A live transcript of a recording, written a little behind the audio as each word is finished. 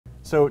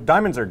So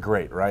diamonds are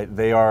great, right?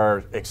 They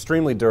are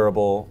extremely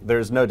durable.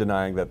 There's no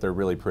denying that they're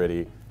really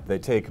pretty. They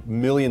take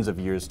millions of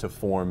years to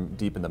form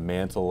deep in the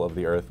mantle of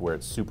the earth where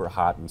it's super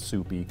hot and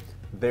soupy.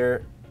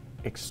 They're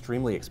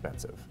extremely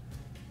expensive.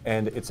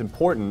 And it's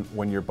important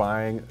when you're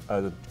buying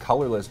a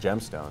colorless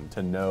gemstone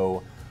to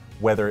know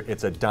whether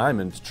it's a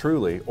diamond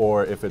truly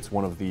or if it's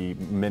one of the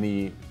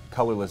many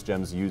colorless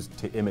gems used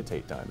to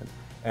imitate diamond.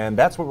 And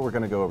that's what we're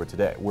going to go over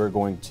today. We're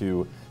going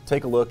to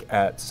take a look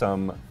at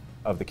some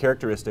of the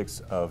characteristics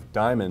of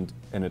diamond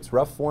in its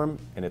rough form,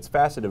 in its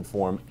faceted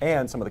form,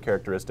 and some of the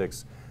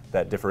characteristics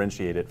that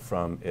differentiate it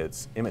from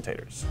its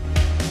imitators.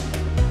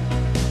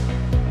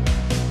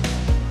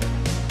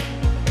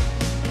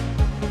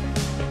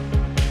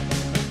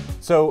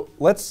 So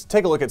let's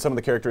take a look at some of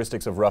the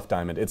characteristics of rough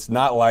diamond. It's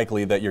not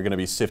likely that you're going to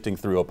be sifting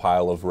through a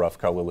pile of rough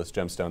colorless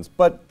gemstones,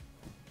 but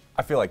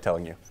I feel like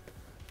telling you.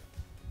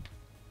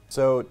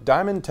 So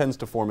diamond tends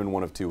to form in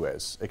one of two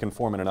ways. It can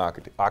form in an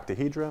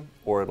octahedra,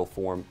 or it'll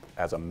form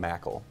as a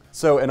macle.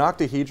 So an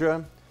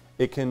octahedra,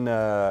 it can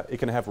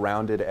have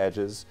rounded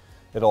edges.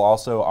 It'll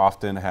also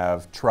often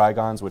have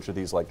trigons, which are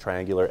these like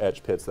triangular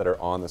edge pits that are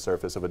on the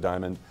surface of a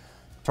diamond.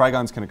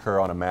 Trigons can occur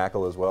on a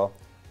macle as well.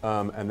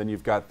 And then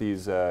you've got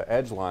these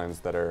edge lines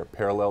that are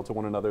parallel to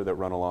one another that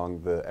run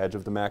along the edge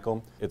of the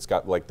macle. It's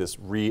got like this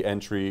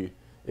re-entry.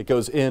 It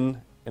goes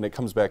in and it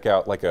comes back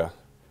out like a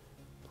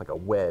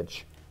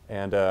wedge.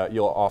 And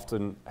you'll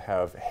often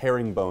have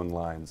herringbone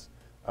lines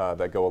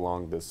that go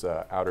along this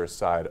outer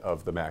side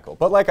of the macle.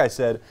 But like I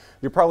said,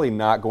 you're probably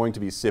not going to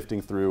be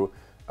sifting through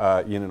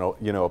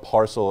a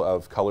parcel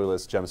of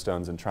colorless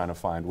gemstones and trying to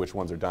find which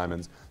ones are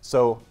diamonds.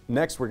 So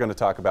next we're going to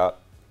talk about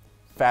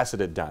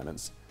faceted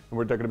diamonds. And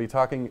we're going to be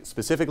talking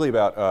specifically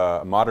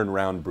about modern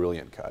round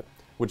brilliant cut,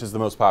 which is the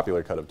most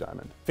popular cut of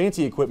diamond.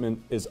 Fancy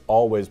equipment is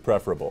always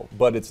preferable,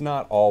 but it's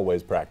not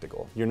always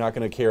practical. You're not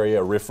going to carry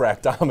a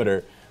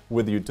refractometer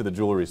with you to the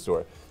jewelry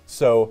store.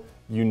 So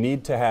you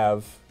need to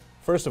have,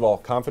 first of all,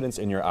 confidence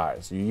in your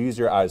eyes. You use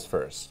your eyes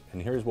first.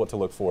 And here's what to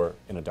look for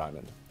in a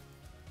diamond.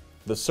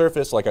 The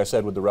surface, like I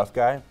said with the rough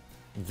guy,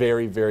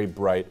 very, very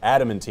bright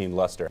adamantine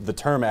luster. The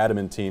term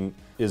adamantine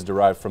is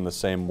derived from the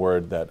same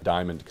word that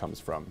diamond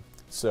comes from.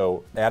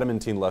 So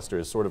adamantine luster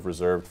is sort of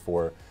reserved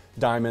for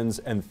diamonds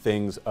and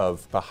things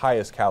of the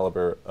highest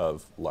caliber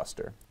of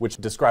luster, which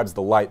describes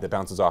the light that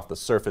bounces off the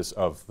surface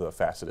of the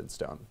faceted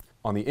stone.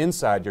 On the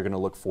inside, you're going to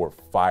look for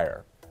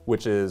fire,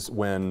 which is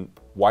when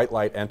white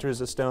light enters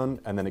a stone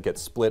and then it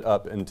gets split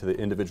up into the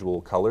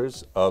individual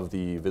colors of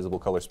the visible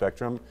color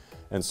spectrum.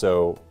 And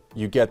so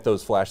you get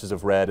those flashes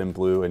of red and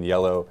blue and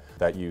yellow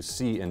that you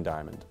see in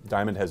diamond.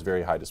 Diamond has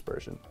very high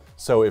dispersion.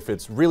 So if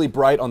it's really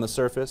bright on the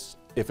surface,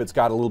 if it's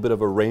got a little bit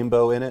of a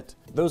rainbow in it,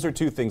 those are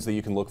two things that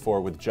you can look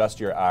for with just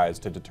your eyes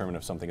to determine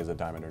if something is a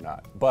diamond or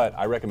not. But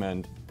I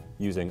recommend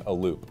using a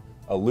loupe.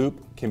 A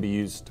loupe can be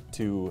used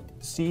to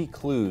see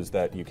clues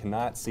that you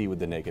cannot see with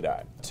the naked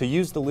eye. To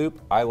use the loupe,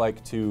 I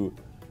like to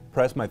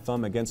press my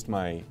thumb against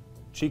my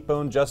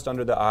cheekbone just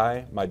under the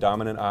eye, my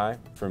dominant eye.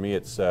 For me,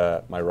 it's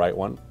my right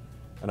one.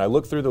 And I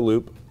look through the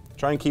loupe,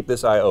 try and keep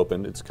this eye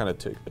open. It's kind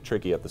of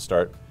tricky at the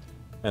start.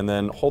 And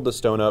then hold the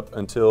stone up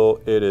until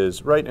it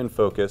is right in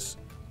focus.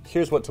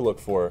 Here's what to look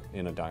for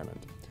in a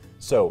diamond.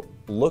 So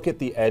look at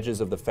the edges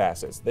of the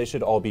facets. They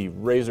should all be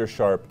razor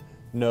sharp,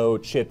 no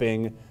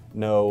chipping,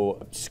 no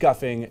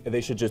scuffing.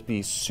 They should just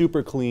be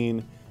super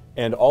clean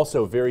and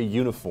also very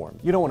uniform.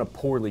 You don't want to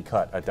poorly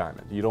cut a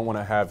diamond. You don't want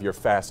to have your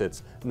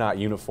facets not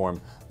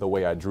uniform the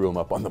way I drew them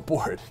up on the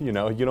board. You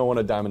don't want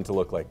a diamond to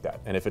look like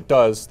that. And if it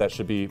does, that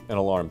should be an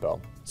alarm bell.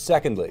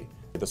 Secondly,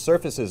 the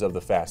surfaces of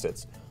the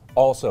facets.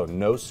 Also,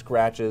 no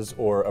scratches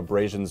or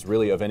abrasions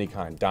really of any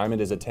kind.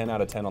 Diamond is a 10 out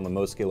of 10 on the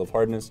Mohs scale of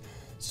hardness,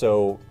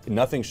 so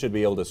nothing should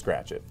be able to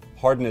scratch it.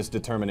 Hardness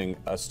determining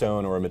a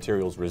stone or a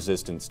material's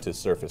resistance to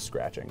surface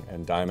scratching,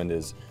 and diamond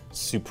is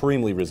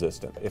supremely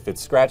resistant. If it's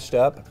scratched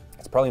up,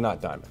 it's probably not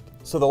diamond.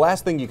 So the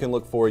last thing you can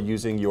look for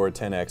using your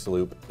 10x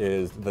loupe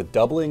is the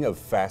doubling of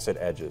facet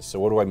edges. So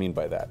what do I mean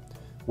by that?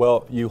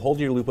 Well, you hold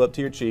your loupe up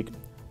to your cheek,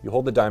 you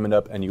hold the diamond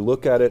up and you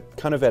look at it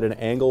kind of at an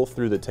angle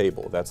through the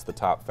table. That's the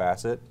top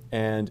facet.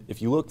 And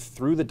if you look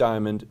through the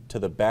diamond to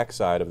the back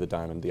side of the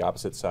diamond, the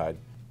opposite side,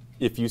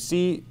 if you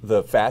see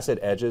the facet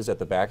edges at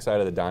the back side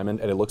of the diamond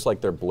and it looks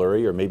like they're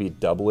blurry or maybe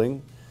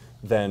doubling,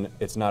 then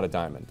it's not a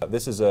diamond.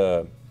 This is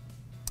a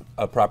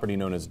property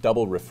known as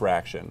double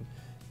refraction.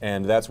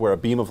 And that's where a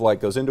beam of light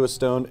goes into a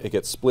stone, it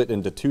gets split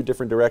into two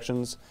different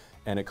directions,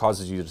 and it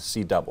causes you to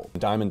see double.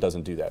 Diamond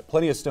doesn't do that.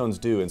 Plenty of stones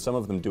do, and some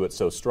of them do it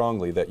so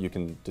strongly that you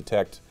can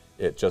detect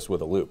it just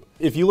with a loupe.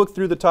 If you look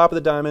through the top of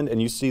the diamond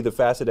and you see the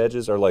facet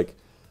edges are like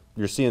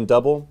you're seeing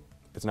double,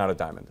 it's not a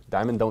diamond.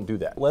 Diamond don't do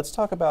that. Let's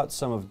talk about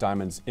some of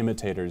diamond's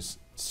imitators,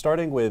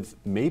 starting with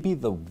maybe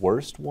the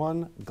worst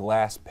one,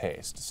 glass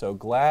paste. So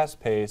glass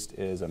paste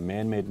is a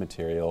man-made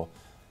material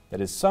that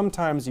is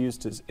sometimes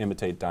used to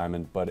imitate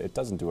diamond, but it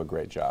doesn't do a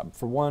great job.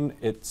 For one,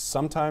 it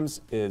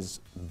sometimes is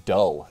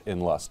dull in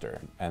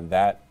luster, and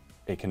that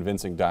a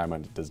convincing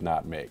diamond does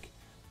not make.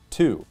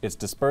 Two, its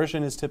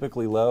dispersion is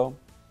typically low,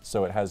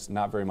 so it has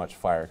not very much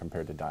fire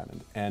compared to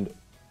diamond. And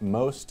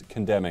most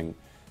condemning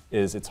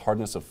is its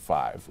hardness of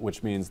 5,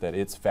 which means that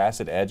its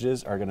facet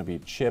edges are going to be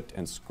chipped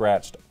and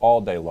scratched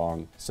all day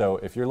long. So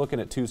if you're looking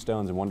at two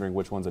stones and wondering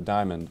which one's a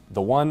diamond,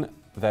 the one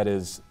that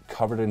is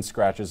covered in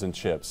scratches and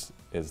chips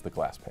is the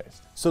glass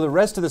paste. So the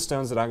rest of the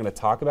stones that I'm going to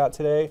talk about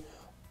today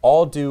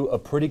all do a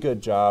pretty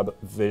good job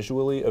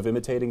visually of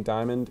imitating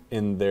diamond,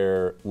 in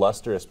their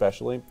luster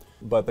especially,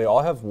 but they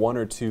all have one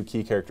or two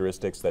key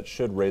characteristics that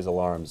should raise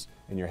alarms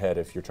in your head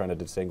if you're trying to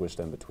distinguish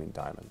them between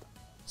diamond.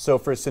 So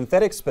for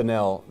synthetic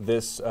spinel,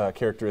 this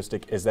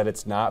characteristic is that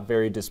it's not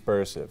very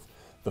dispersive.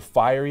 The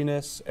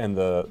fieriness and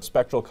the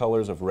spectral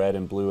colors of red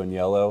and blue and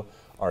yellow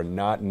are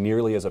not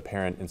nearly as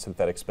apparent in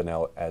synthetic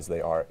spinel as they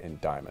are in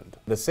diamond.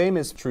 The same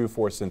is true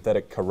for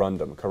synthetic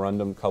corundum.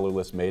 Corundum,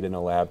 colorless, made in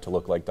a lab to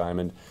look like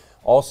diamond,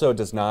 also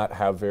does not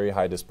have very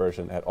high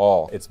dispersion at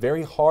all. It's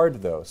very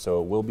hard though,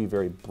 so it will be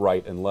very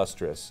bright and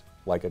lustrous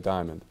like a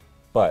diamond,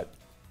 but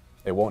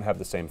it won't have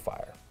the same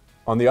fire.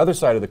 On the other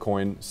side of the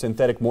coin,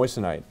 synthetic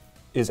moissanite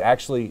is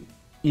actually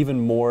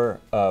even more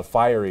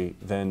fiery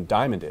than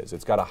diamond is.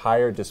 It's got a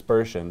higher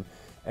dispersion,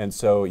 and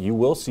so you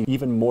will see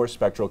even more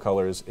spectral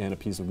colors in a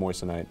piece of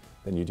moissanite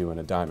than you do in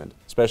a diamond.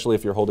 Especially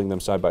if you're holding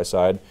them side by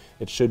side,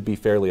 it should be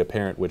fairly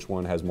apparent which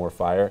one has more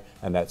fire,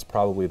 and that's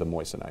probably the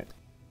moissanite.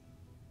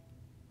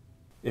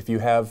 If you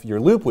have your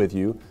loupe with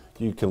you,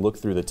 you can look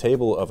through the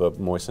table of a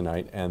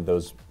moissanite, and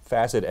those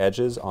facet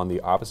edges on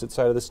the opposite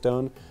side of the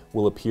stone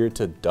will appear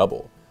to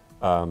double,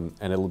 and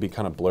it'll be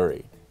kind of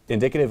blurry,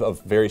 indicative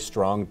of very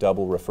strong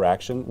double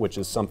refraction, which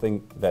is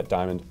something that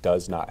diamond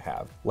does not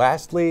have.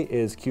 Lastly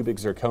is cubic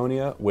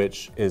zirconia,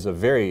 which is a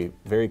very,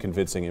 very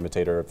convincing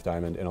imitator of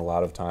diamond in a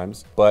lot of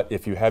times. But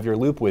if you have your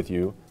loupe with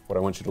you, what I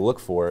want you to look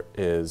for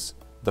is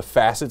the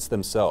facets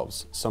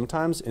themselves.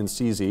 Sometimes in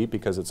CZ,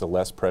 because it's a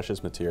less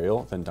precious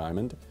material than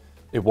diamond,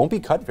 it won't be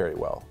cut very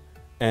well.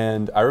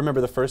 And I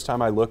remember the first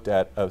time I looked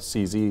at a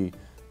CZ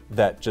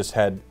that just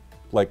had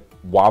like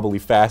wobbly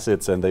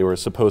facets and they were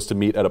supposed to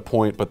meet at a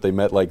point, but they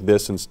met like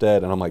this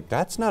instead. And I'm like,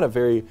 that's not a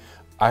very,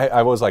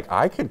 I was like,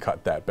 I could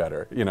cut that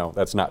better. You know,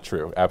 that's not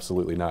true,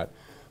 absolutely not.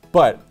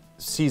 But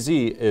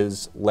CZ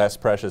is less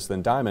precious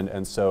than diamond,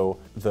 and so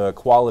the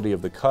quality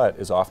of the cut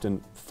is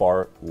often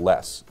far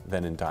less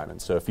than in diamond.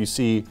 So if you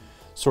see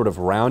sort of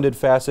rounded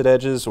facet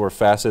edges or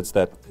facets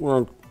that,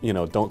 you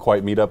know, don't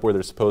quite meet up where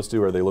they're supposed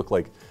to, or they look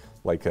like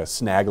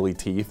snaggly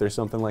teeth or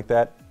something like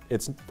that,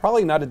 it's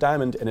probably not a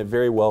diamond, and it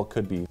very well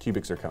could be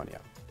cubic zirconia.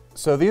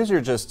 So these are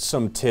just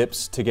some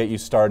tips to get you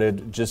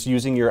started, just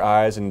using your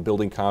eyes and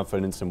building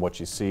confidence in what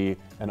you see,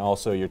 and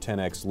also your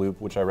 10x loupe,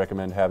 which I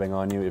recommend having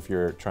on you if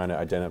you're trying to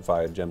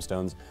identify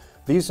gemstones.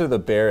 These are the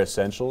bare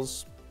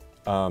essentials.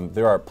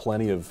 There are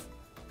plenty of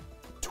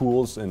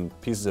tools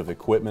and pieces of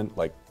equipment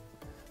like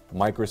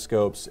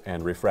microscopes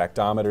and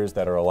refractometers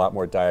that are a lot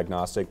more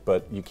diagnostic,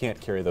 but you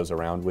can't carry those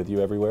around with you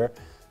everywhere.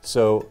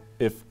 So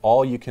if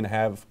all you can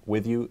have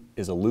with you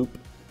is a loupe,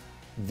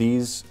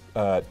 these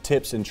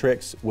tips and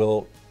tricks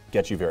will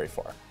get you very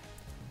far.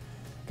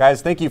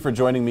 Guys, thank you for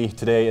joining me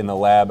today in the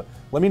lab.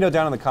 Let me know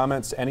down in the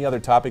comments any other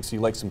topics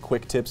you'd like some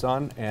quick tips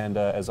on, and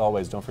as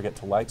always, don't forget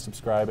to like,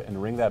 subscribe,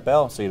 and ring that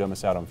bell so you don't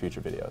miss out on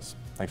future videos.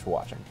 Thanks for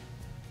watching.